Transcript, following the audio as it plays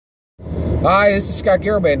Hi, this is Scott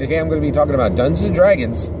Gariband. Today I'm going to be talking about Dungeons &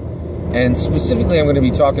 Dragons, and specifically I'm going to be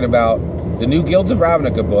talking about the new Guilds of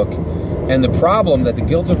Ravnica book and the problem that the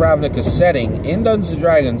Guilds of Ravnica setting in Dungeons &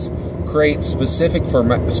 Dragons creates specifically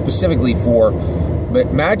for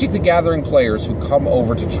Magic the Gathering players who come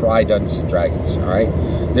over to try Dungeons & Dragons, all right?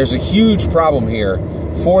 There's a huge problem here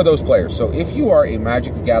for those players. So if you are a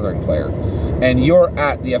Magic the Gathering player and you're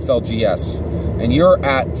at the FLGS and you're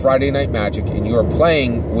at Friday Night Magic and you're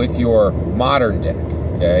playing with your modern deck,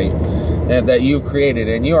 okay, and that you've created,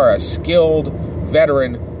 and you are a skilled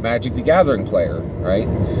veteran Magic the Gathering player, right?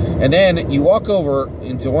 And then you walk over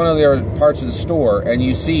into one of their parts of the store and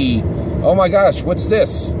you see, oh my gosh, what's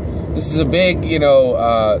this? This is a big,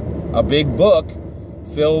 a big book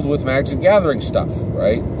filled with Magic the Gathering stuff,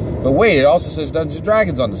 right? But wait, it also says Dungeons &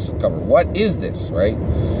 Dragons on the cover. What is this, right?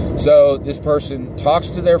 So this person talks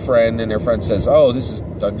to their friend, and their friend says, oh, this is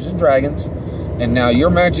Dungeons & Dragons, and now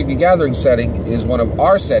your Magic the Gathering setting is one of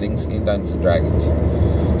our settings in Dungeons & Dragons.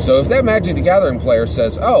 So if that Magic the Gathering player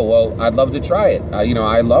says, oh, well, I'd love to try it.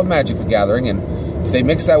 I love Magic the Gathering, and if they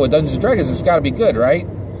mix that with Dungeons & Dragons, it's got to be good, right?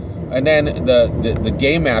 And then the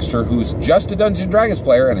Game Master, who's just a Dungeons & Dragons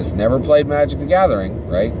player and has never played Magic the Gathering,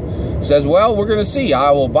 right, says, well, we're going to see.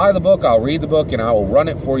 I will buy the book, I'll read the book, and I will run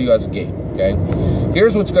it for you as a game, okay?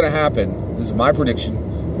 Here's what's going to happen. This is my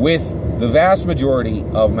prediction. With the vast majority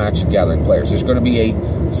of Magic the Gathering players, there's going to be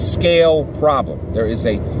a scale problem. There is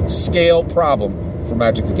a scale problem for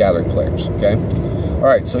Magic the Gathering players, okay? All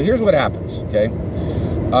right, so here's what happens, okay?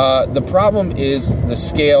 The problem is the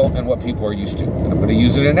scale and what people are used to. And I'm going to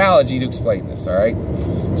use an analogy to explain this, all right?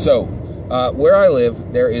 So, where I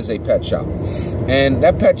live, there is a pet shop. And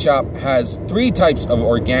that pet shop has 3 types of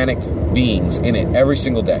organic beings in it every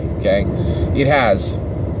single day, okay? It has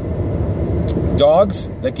dogs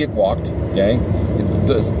that get walked, okay?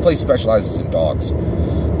 The place specializes in dogs.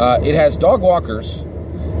 It has dog walkers,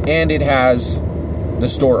 and it has the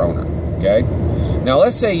store owner, okay? Now,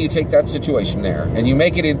 let's say you take that situation there and you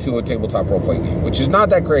make it into a tabletop role-playing game, which is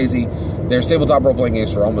not that crazy. There's tabletop role-playing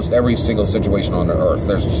games for almost every single situation on the earth.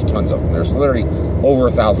 There's just tons of them. There's literally over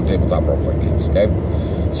 1,000 tabletop role-playing games, okay?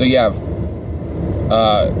 So you have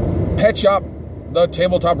Pet Shop, the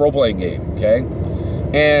tabletop role-playing game, okay?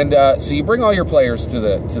 And so you bring all your players to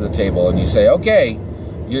the table and you say, okay,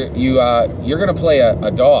 you're going to play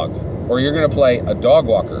a dog, or you're going to play a dog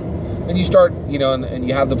walker. And you start, and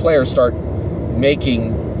you have the players start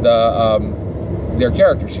making their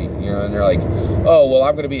character sheet, and they're like, oh, well,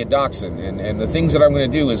 I'm going to be a dachshund, and the things that I'm going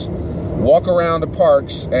to do is walk around the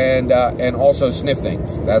parks and also sniff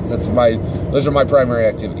things. Those are my primary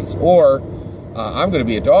activities. Or I'm going to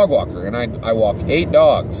be a dog walker, and I walk 8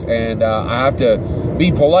 dogs, and I have to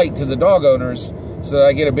be polite to the dog owners so that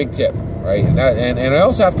I get a big tip, right? And I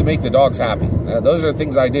also have to make the dogs happy. Those are the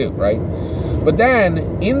things I do, right? But then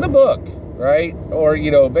in the book, right, or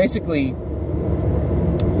basically,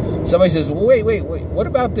 somebody says, well, wait, what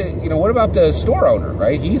about the store owner,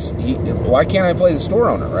 right? Why can't I play the store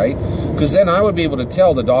owner, right? Because then I would be able to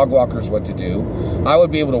tell the dog walkers what to do. I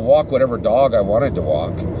would be able to walk whatever dog I wanted to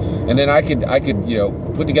walk. And then I could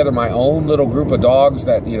put together my own little group of dogs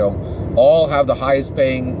that, all have the highest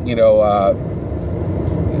paying, the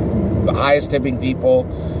highest tipping people.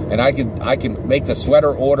 And I can make the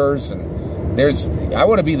sweater orders. And I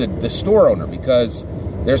want to be the store owner because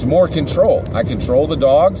there's more control. I control the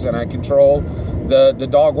dogs and I control the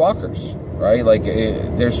dog walkers, right? Like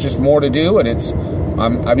there's just more to do, and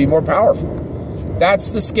I'd be more powerful.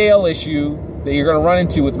 That's the scale issue that you're going to run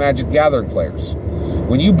into with Magic the Gathering players.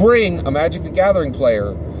 When you bring a Magic the Gathering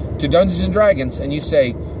player to Dungeons & Dragons and you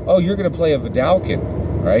say, oh, you're going to play a Vidalkin,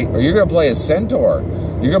 right? Or you're going to play a Centaur.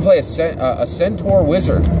 You're going to play a Centaur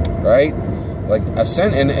Wizard, right? Like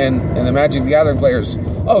and the Magic the Gathering players,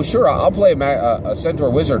 oh, sure, I'll play a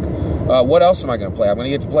Centaur Wizard. What else am I going to play? I'm going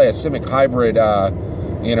to get to play a Simic Hybrid,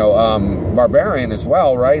 Barbarian as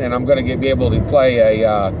well, right? And I'm going to be able to play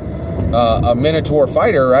a Minotaur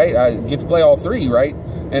Fighter, right? I get to play all 3, right?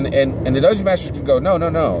 And the Dungeon Masters can go, no.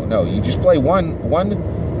 You just play one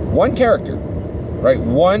character, right?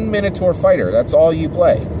 One Minotaur Fighter. That's all you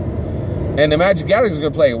play. And the Magic the Gathering is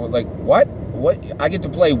going to play, like, what? What? I get to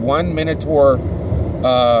play one Minotaur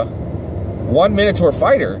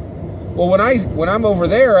Fighter. Well, when I'm over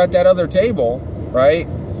there at that other table, right?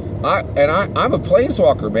 I'm a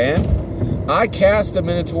Planeswalker, man. I cast a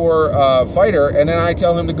Minotaur Fighter, and then I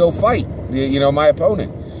tell him to go fight, my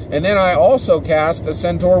opponent. And then I also cast a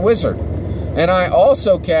Centaur Wizard, and I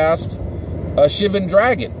also cast a Shivan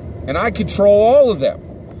Dragon, and I control all of them.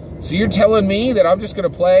 So you're telling me that I'm just going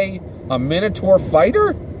to play a Minotaur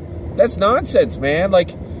Fighter? That's nonsense, man.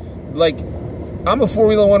 Like I'm a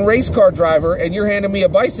Formula One race car driver, and you're handing me a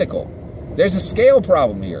bicycle. There's a scale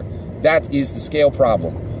problem here. That is the scale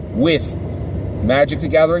problem with Magic the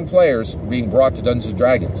Gathering players being brought to Dungeons &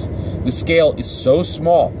 Dragons. The scale is so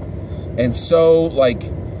small and so, like,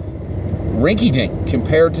 rinky-dink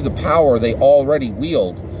compared to the power they already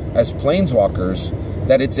wield as planeswalkers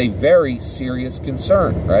that it's a very serious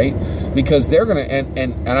concern, right? Because they're going to,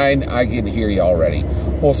 and I can hear you already.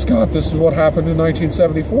 Well, Scott, this is what happened in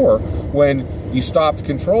 1974 when you stopped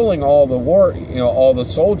controlling all the all the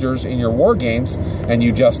soldiers in your war games and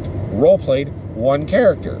you just role-played one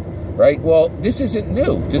character, right? Well, this isn't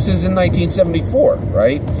new. This is in 1974,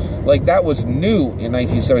 right? Like, that was new in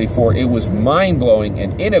 1974. It was mind-blowing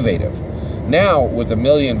and innovative. Now, with a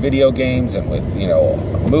million video games and with,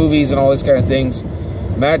 movies and all this kind of things,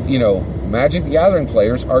 Magic the Gathering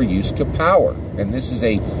players are used to power. And this is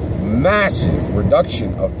a massive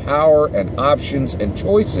reduction of power and options and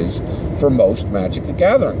choices for most Magic the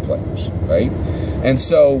Gathering players, right? And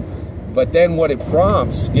so, but then what it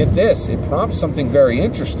prompts, get this, it prompts something very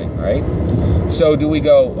interesting, right? So do we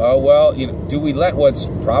go, oh, well, do we let what's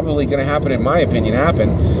probably going to happen, in my opinion, happen?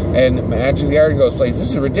 And Magic the Gathering goes, plays,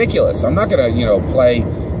 this is ridiculous. I'm not going to, play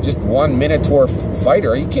just one Minotaur fighter.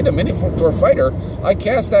 Are you kidding? A Minotaur fighter, I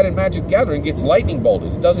cast that in Magic Gathering, gets lightning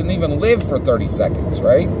bolted. It doesn't even live for 30 seconds,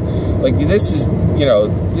 right? Like, this is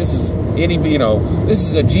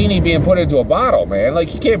a genie being put into a bottle, man.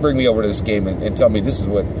 Like, you can't bring me over to this game and tell me this is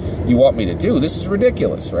what you want me to do. This is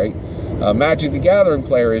ridiculous, right? Magic the Gathering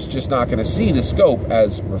player is just not going to see the scope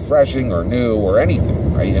as refreshing or new or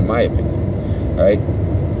anything, right? In my opinion, right?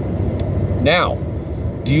 Now,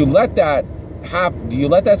 do you let that happen? Do you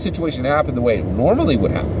let that situation happen the way it normally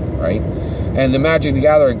would happen, right? And the Magic the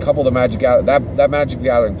Gathering, couple the Magic that Magic the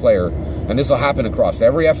Gathering player, and this will happen across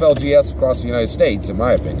every FLGS across the United States, in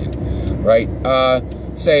my opinion, right?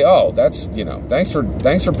 Say, oh, that's, thanks for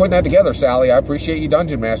putting that together, Sally. I appreciate you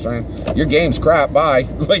dungeon mastering. Your game's crap. Bye.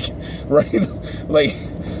 Like, right? Like,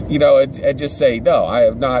 and just say, no,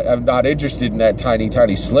 I'm not interested in that tiny,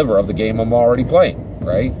 tiny sliver of the game I'm already playing,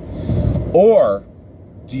 right? Or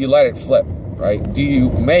do you let it flip, right? Do you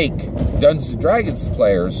make Dungeons & Dragons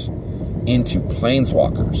players into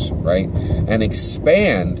planeswalkers, right? And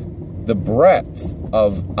expand the breadth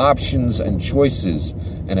of options and choices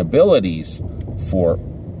and abilities for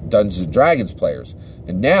Dungeons & Dragons players.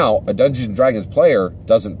 And now a Dungeons & Dragons player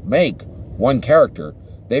doesn't make one character,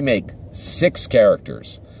 they make 6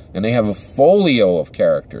 characters. And they have a folio of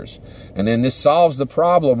characters. And then this solves the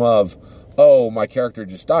problem of, oh, my character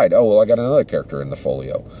just died. Oh, well, I got another character in the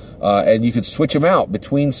folio. And you could switch them out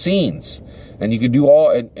between scenes. And you could do all,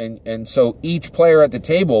 and so each player at the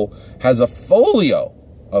table has a folio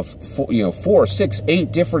of 4, 6,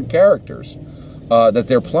 8 different characters that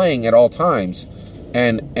they're playing at all times,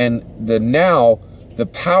 and the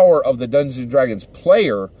power of the Dungeons & Dragons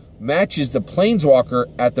player matches the planeswalker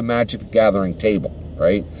at the Magic the Gathering table,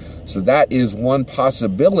 right? So that is one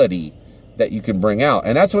possibility that you can bring out,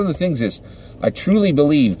 and that's one of the things is I truly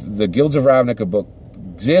believe the Guilds of Ravnica book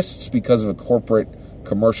exists because of a corporate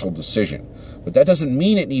commercial decision, but that doesn't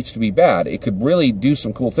mean it needs to be bad. It could really do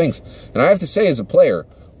some cool things, and I have to say, as a player,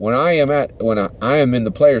 when I am in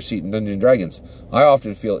the player seat in Dungeons & Dragons, I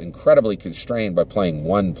often feel incredibly constrained by playing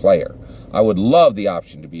one player. I would love the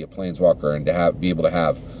option to be a planeswalker and to be able to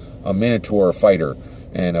have a Minotaur fighter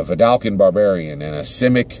and a Vidalcan barbarian and a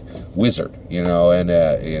Simic wizard, and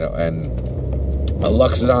a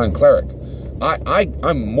Luxodon cleric.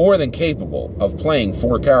 I'm more than capable of playing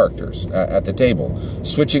 4 characters at the table,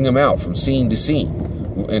 switching them out from scene to scene,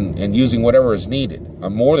 and using whatever is needed.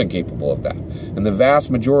 I'm more than capable of that. And the vast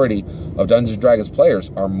majority of Dungeons & Dragons players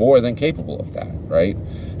are more than capable of that, right?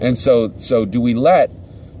 And so do we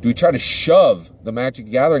try to shove the Magic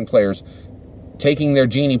the Gathering players, taking their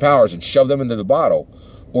genie powers and shove them into the bottle?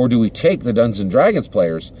 Or do we take the Dungeons & Dragons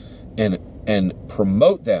players and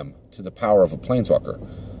promote them to the power of a planeswalker?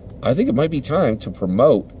 I think it might be time to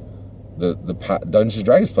promote the Dungeons &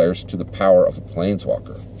 Dragons players to the power of a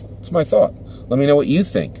planeswalker. That's my thought. Let me know what you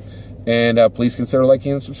think. And please consider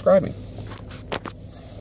liking and subscribing.